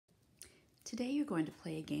Today you're going to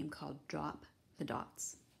play a game called Drop the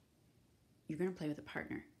Dots. You're going to play with a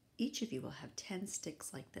partner. Each of you will have 10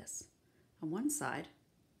 sticks like this. On one side,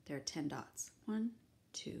 there are 10 dots. 1,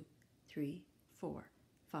 2, 3, 4,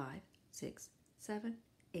 5, 6, 7,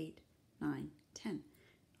 8, 9, 10.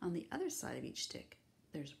 On the other side of each stick,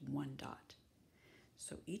 there's 1 dot.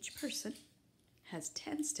 So each person has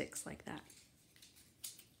 10 sticks like that.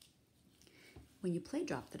 When you play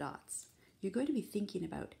Drop the Dots, you're going to be thinking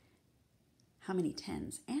about how many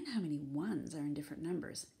 10s and how many 1s are in different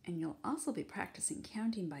numbers, and you'll also be practicing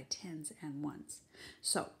counting by 10s and 1s.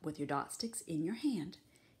 So, with your dot sticks in your hand,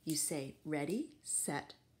 you say, ready,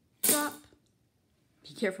 set, drop.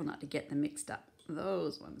 Be careful not to get them mixed up.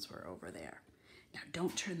 Those ones were over there. Now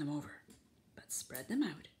don't turn them over, but spread them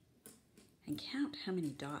out and count how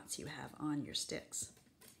many dots you have on your sticks.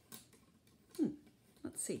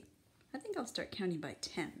 Let's see. I think I'll start counting by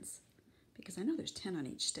 10s because I know there's 10 on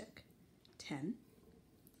each stick. 10,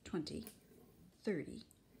 20, 30,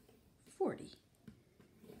 40,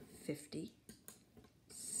 50,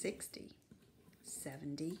 60,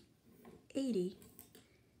 70, 80,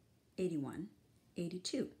 81,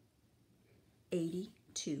 82.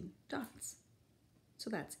 82 dots. So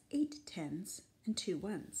that's 8 10s and 2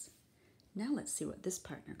 1s. Now let's see what this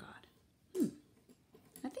partner got.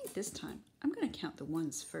 I think this time I'm going to count the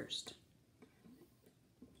 1s first.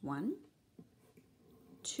 1,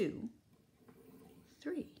 2,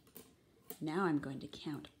 3. Now I'm going to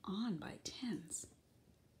count on by 10s.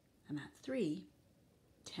 I'm at 3,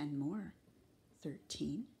 10 more,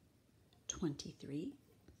 13, 23,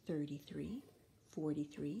 33,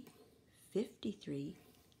 43, 53,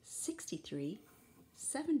 63,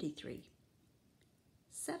 73.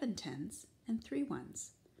 7 10s and 3 1s.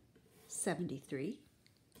 73,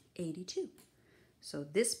 82. So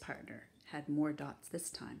this partner had more dots this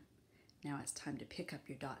time. Now it's time to pick up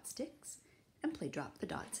your dot sticks and play Drop the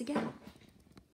Dots again.